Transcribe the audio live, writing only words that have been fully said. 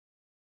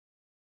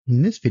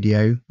In this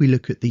video, we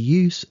look at the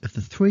use of the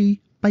three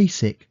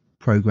basic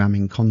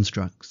programming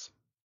constructs.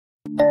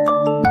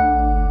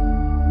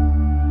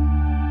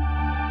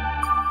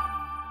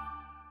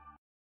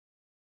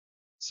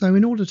 So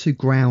in order to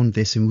ground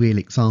this in real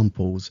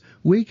examples,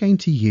 we're going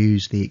to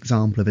use the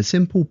example of a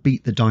simple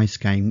beat the dice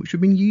game which we've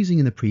been using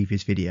in the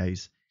previous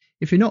videos.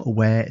 If you're not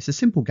aware, it's a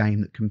simple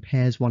game that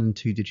compares 1 and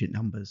 2 digit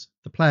numbers.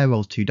 The player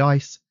rolls 2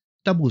 dice,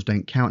 doubles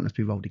don't count and have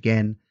to be rolled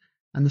again,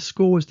 and the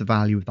score is the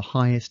value of the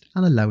highest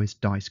and the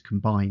lowest dice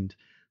combined.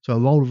 So a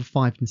roll of a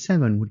 5 and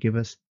 7 would give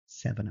us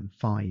 7 and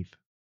 5.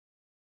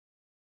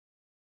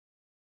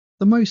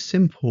 The most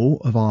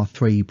simple of our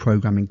three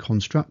programming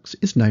constructs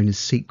is known as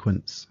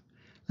sequence,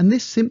 and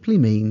this simply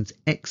means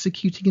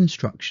executing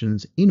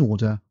instructions in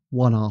order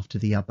one after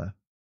the other.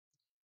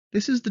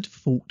 This is the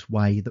default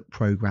way that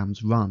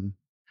programs run,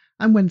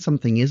 and when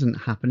something isn't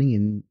happening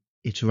in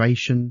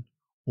iteration,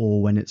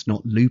 or when it's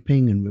not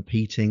looping and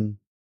repeating,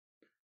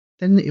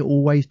 then it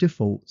always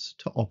defaults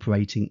to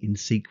operating in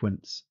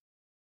sequence.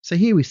 So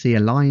here we see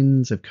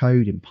lines of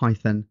code in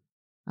Python,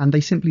 and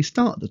they simply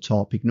start at the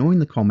top, ignoring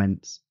the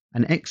comments,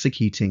 and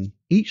executing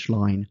each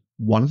line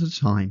one at a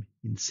time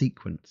in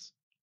sequence.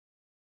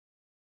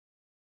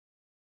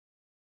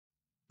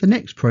 The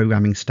next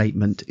programming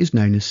statement is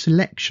known as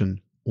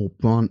selection or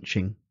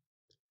branching.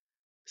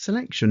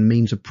 Selection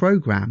means a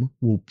program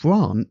will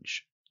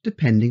branch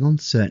depending on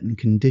certain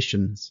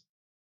conditions.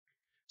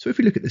 So if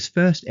we look at this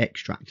first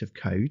extract of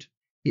code,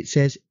 it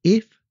says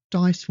if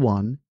dice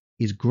 1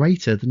 is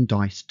greater than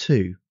dice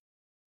 2.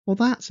 Well,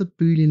 that's a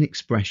Boolean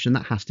expression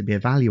that has to be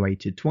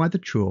evaluated to either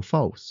true or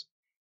false.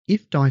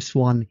 If dice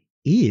 1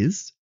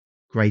 is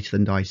greater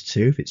than dice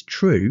 2, if it's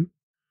true,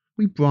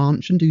 we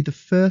branch and do the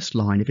first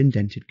line of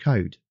indented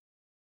code.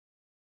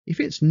 If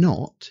it's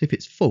not, if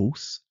it's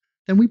false,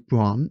 then we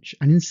branch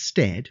and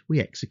instead we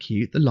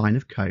execute the line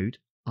of code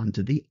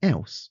under the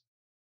else.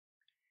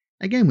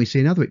 Again, we see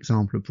another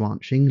example of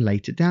branching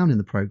later down in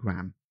the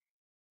program.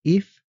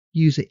 If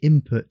user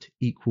input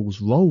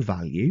equals roll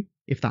value,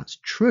 if that's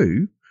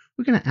true,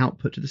 we're going to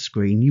output to the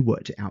screen you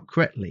worked it out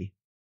correctly.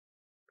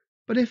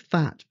 But if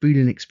that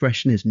Boolean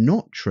expression is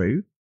not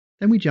true,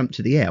 then we jump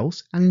to the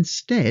else and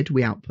instead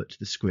we output to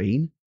the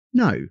screen,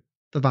 no,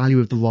 the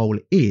value of the roll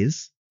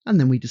is, and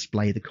then we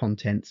display the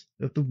contents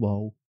of the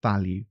roll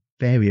value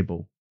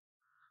variable.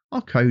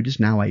 Our code is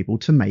now able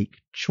to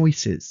make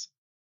choices.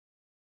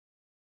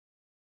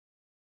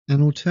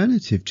 An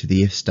alternative to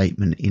the if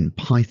statement in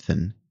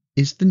Python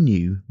is the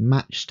new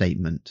match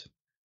statement.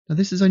 Now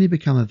this has only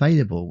become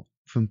available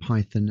from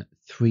Python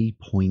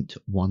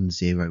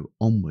 3.10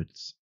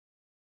 onwards.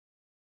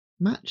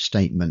 Match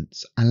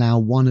statements allow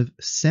one of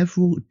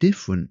several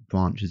different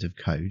branches of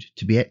code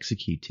to be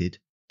executed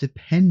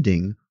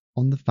depending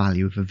on the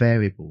value of a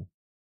variable.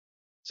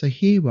 So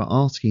here we're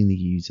asking the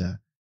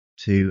user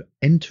to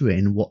enter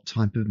in what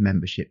type of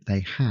membership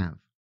they have.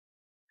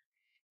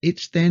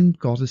 It's then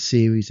got a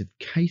series of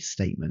case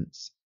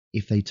statements.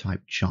 If they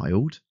type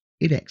child,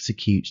 it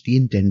executes the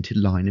indented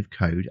line of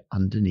code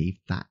underneath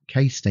that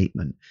case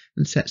statement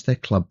and sets their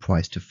club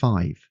price to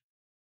 5.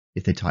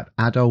 If they type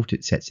adult,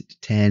 it sets it to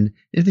 10.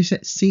 If they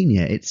set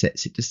senior, it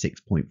sets it to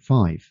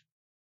 6.5.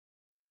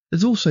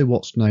 There's also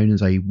what's known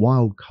as a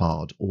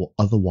wildcard or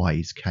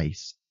otherwise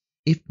case.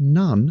 If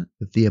none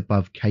of the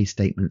above case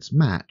statements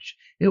match,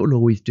 it will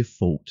always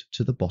default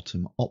to the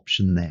bottom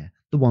option there,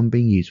 the one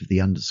being used with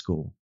the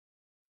underscore.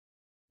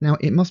 Now,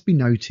 it must be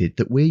noted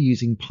that we're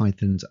using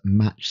Python's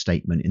match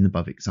statement in the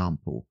above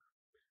example.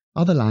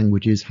 Other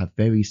languages have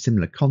very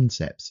similar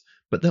concepts,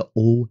 but they're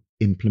all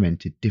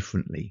implemented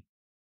differently.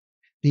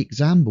 The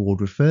exam board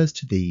refers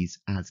to these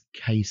as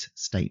case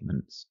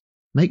statements.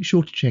 Make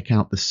sure to check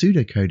out the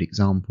pseudocode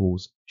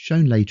examples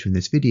shown later in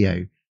this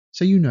video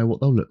so you know what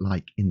they'll look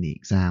like in the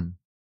exam.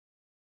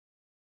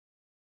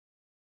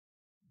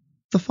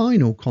 The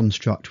final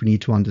construct we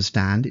need to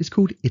understand is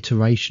called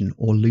iteration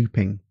or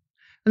looping.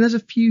 And there's a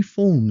few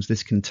forms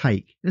this can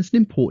take, and it's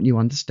important you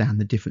understand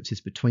the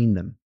differences between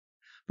them.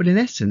 But in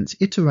essence,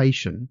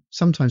 iteration,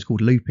 sometimes called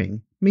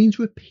looping, means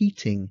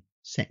repeating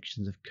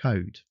sections of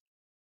code.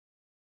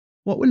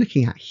 What we're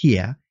looking at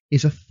here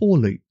is a for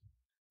loop.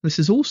 This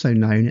is also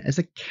known as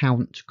a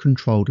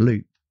count-controlled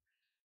loop,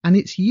 and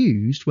it's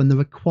used when the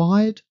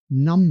required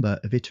number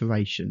of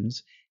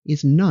iterations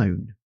is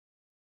known.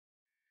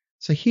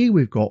 So here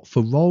we've got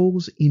for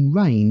rolls in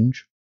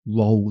range,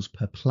 rolls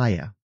per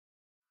player.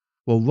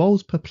 Well,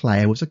 rolls per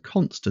player was a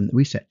constant that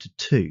we set to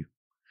 2.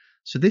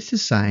 So this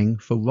is saying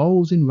for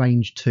rolls in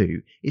range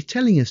 2, it's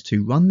telling us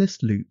to run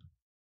this loop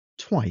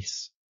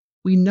twice.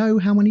 We know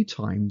how many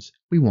times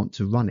we want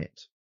to run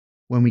it.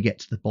 When we get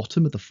to the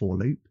bottom of the for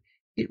loop,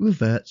 it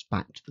reverts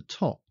back to the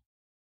top.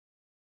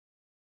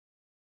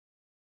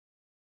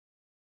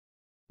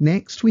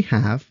 Next, we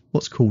have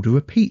what's called a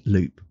repeat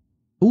loop,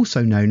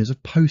 also known as a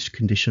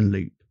post-condition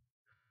loop.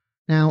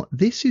 Now,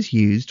 this is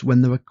used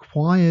when the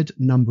required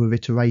number of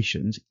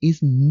iterations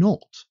is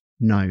not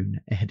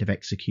known ahead of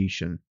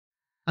execution,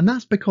 and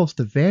that's because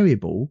the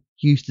variable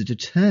used to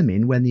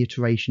determine when the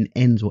iteration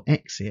ends or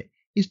exit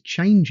is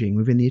changing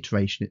within the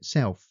iteration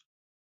itself.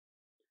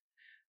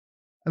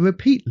 A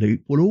repeat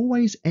loop will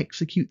always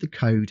execute the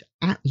code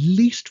at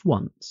least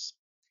once,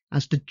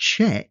 as the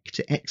check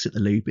to exit the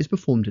loop is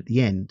performed at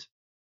the end.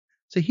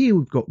 So here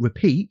we've got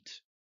repeat,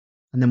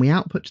 and then we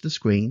output to the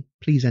screen,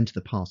 please enter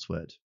the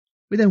password.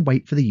 We then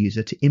wait for the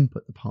user to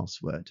input the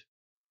password.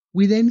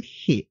 We then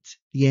hit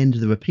the end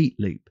of the repeat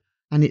loop,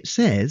 and it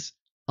says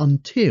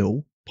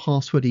until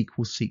password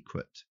equals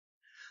secret.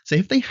 So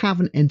if they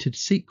haven't entered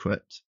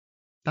secret,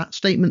 that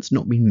statement's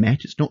not been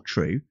met, it's not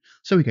true.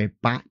 So we go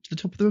back to the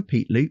top of the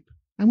repeat loop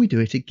and we do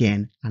it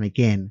again and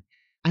again.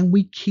 And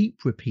we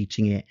keep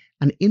repeating it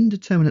an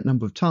indeterminate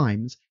number of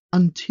times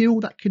until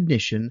that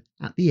condition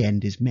at the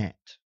end is met.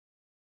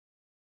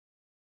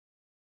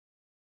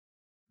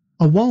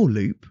 A while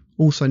loop,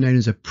 also known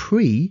as a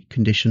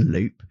pre-condition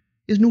loop,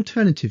 is an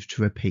alternative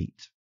to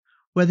repeat,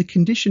 where the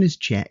condition is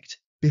checked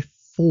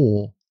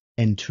before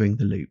entering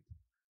the loop.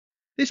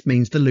 This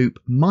means the loop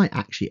might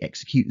actually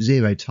execute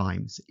 0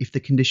 times if the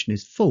condition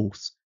is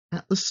false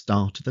at the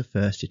start of the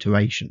first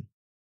iteration.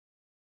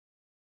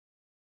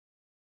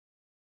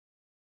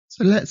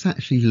 So let's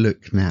actually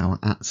look now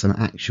at some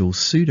actual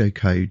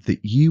pseudocode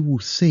that you will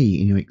see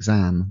in your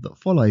exam that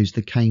follows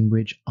the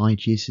Cambridge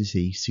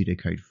IGCSE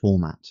pseudocode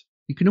format.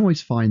 You can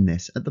always find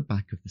this at the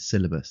back of the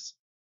syllabus.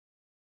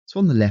 So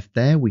on the left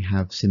there we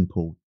have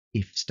simple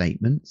if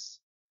statements,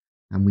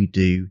 and we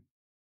do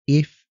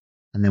if,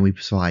 and then we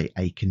apply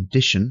a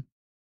condition,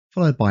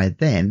 followed by a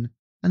then,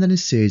 and then a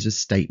series of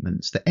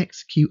statements that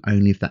execute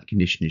only if that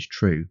condition is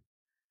true.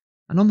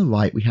 And on the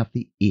right we have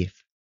the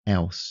if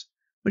else,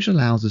 which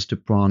allows us to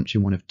branch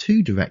in one of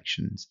two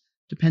directions,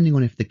 depending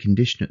on if the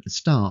condition at the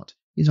start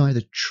is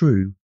either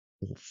true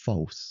or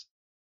false.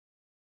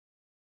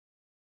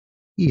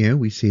 Here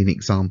we see an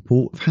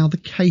example of how the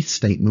case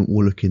statement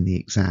will look in the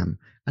exam,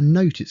 and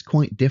note it's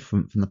quite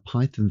different from the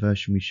Python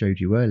version we showed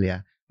you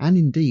earlier, and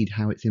indeed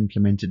how it's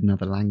implemented in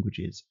other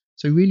languages,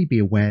 so really be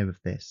aware of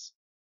this.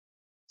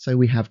 So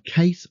we have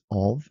case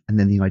of, and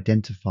then the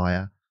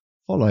identifier,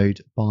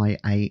 followed by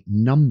a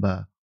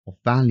number of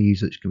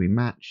values that can be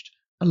matched,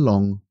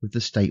 along with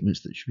the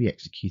statements that should be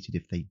executed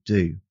if they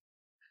do.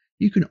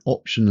 You can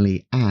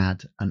optionally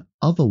add an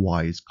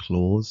otherwise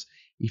clause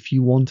if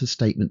you want a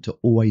statement to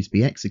always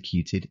be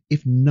executed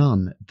if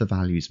none of the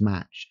values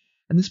match,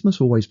 and this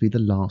must always be the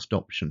last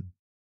option.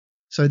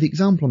 So the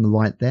example on the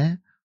right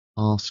there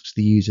asks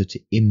the user to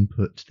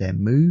input their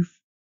move,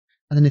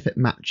 and then if it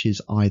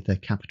matches either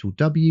capital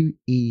W,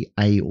 E,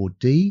 A or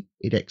D,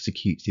 it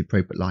executes the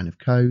appropriate line of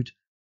code,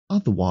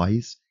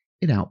 otherwise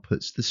it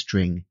outputs the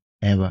string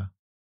error.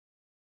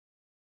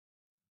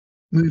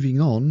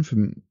 Moving on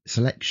from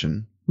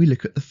selection, we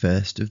look at the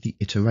first of the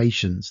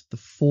iterations, the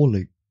for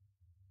loop.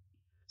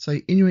 So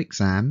in your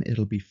exam,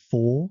 it'll be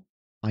for,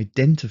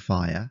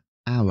 identifier,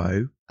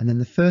 arrow, and then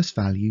the first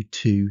value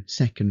to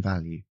second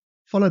value,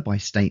 followed by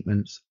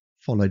statements,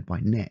 followed by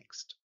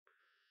next.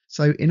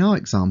 So in our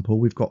example,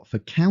 we've got for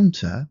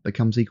counter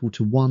becomes equal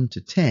to 1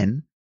 to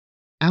 10,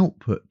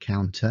 output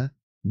counter,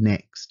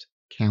 next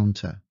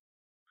counter.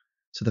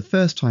 So the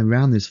first time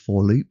round this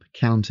for loop,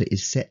 counter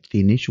is set to the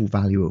initial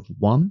value of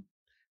 1,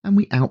 and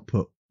we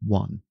output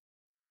 1.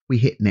 We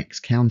hit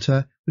next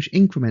counter, which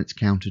increments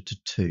counter to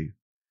 2,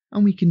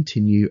 and we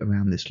continue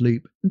around this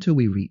loop until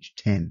we reach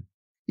 10.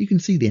 You can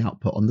see the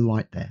output on the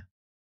right there.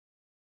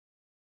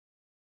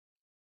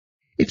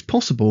 It's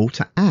possible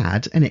to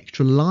add an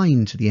extra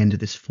line to the end of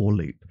this for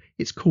loop.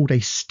 It's called a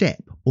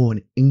step or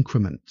an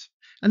increment,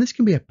 and this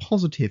can be a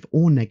positive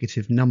or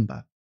negative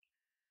number.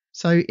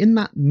 So in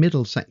that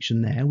middle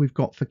section there, we've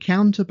got for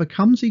counter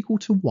becomes equal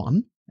to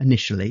 1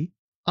 initially,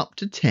 up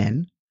to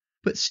 10,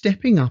 but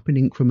stepping up in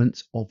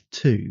increments of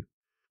 2,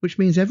 which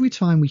means every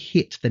time we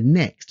hit the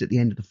next at the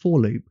end of the for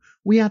loop,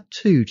 we add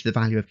 2 to the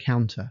value of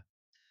counter.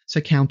 So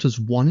counter's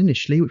 1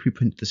 initially, which we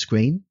print to the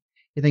screen.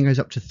 It then goes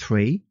up to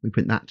 3, we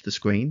print that to the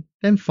screen,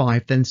 then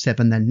 5, then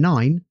 7, then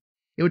 9.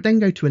 It would then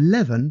go to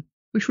 11,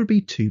 which would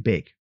be too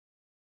big.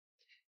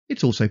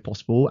 It's also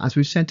possible, as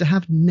we've said, to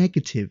have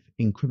negative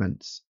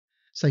increments.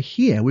 So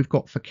here we've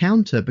got for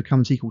counter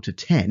becomes equal to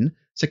 10,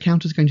 so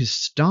counter is going to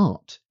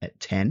start at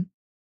 10,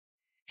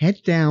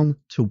 head down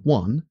to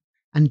 1,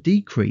 and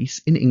decrease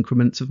in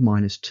increments of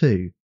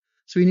 -2.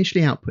 So we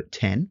initially output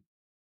 10,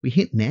 we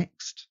hit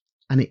next,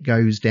 and it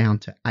goes down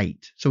to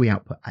 8, so we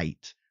output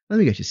 8. Then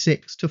we go to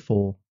 6, to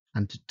 4,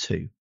 and to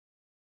 2.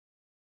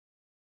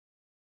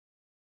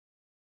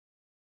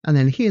 And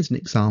then here's an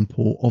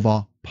example of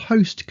our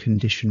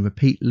post-condition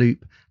repeat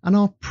loop and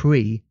our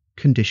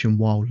pre-condition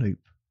while loop.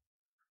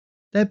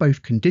 They're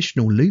both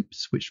conditional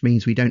loops, which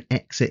means we don't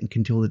exit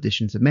until the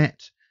conditions are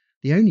met.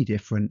 The only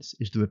difference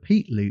is the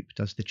repeat loop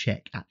does the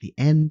check at the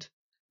end,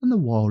 and the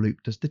while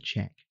loop does the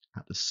check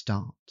at the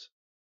start.